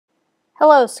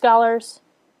Hello, scholars!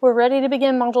 We're ready to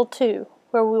begin Module 2,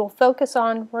 where we will focus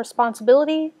on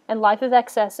responsibility and life of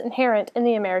excess inherent in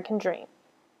the American dream.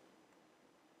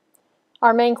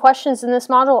 Our main questions in this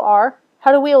module are: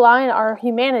 how do we align our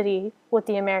humanity with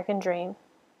the American dream?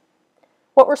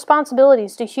 What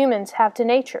responsibilities do humans have to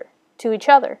nature, to each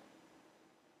other?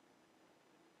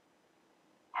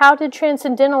 How did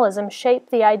Transcendentalism shape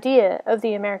the idea of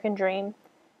the American dream?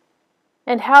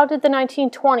 And how did the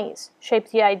 1920s shape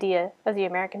the idea of the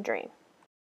American dream?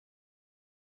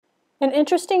 An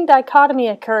interesting dichotomy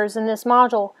occurs in this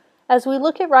module as we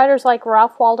look at writers like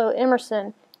Ralph Waldo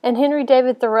Emerson and Henry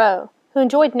David Thoreau, who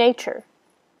enjoyed nature.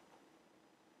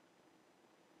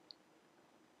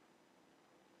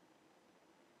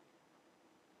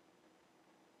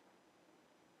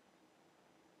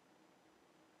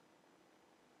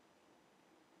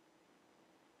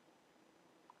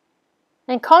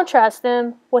 And contrast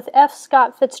them with F.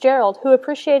 Scott Fitzgerald, who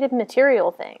appreciated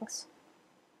material things.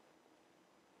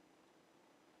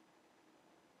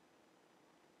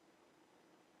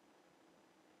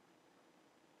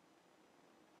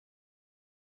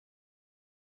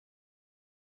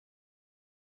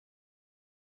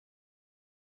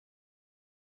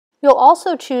 You'll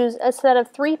also choose a set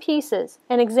of 3 pieces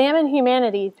and examine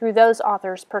humanity through those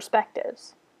authors'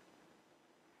 perspectives.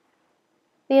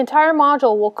 The entire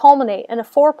module will culminate in a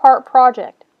 4-part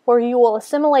project where you will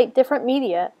assimilate different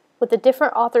media with the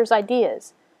different authors'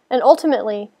 ideas and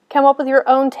ultimately come up with your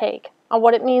own take on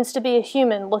what it means to be a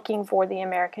human looking for the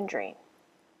American dream.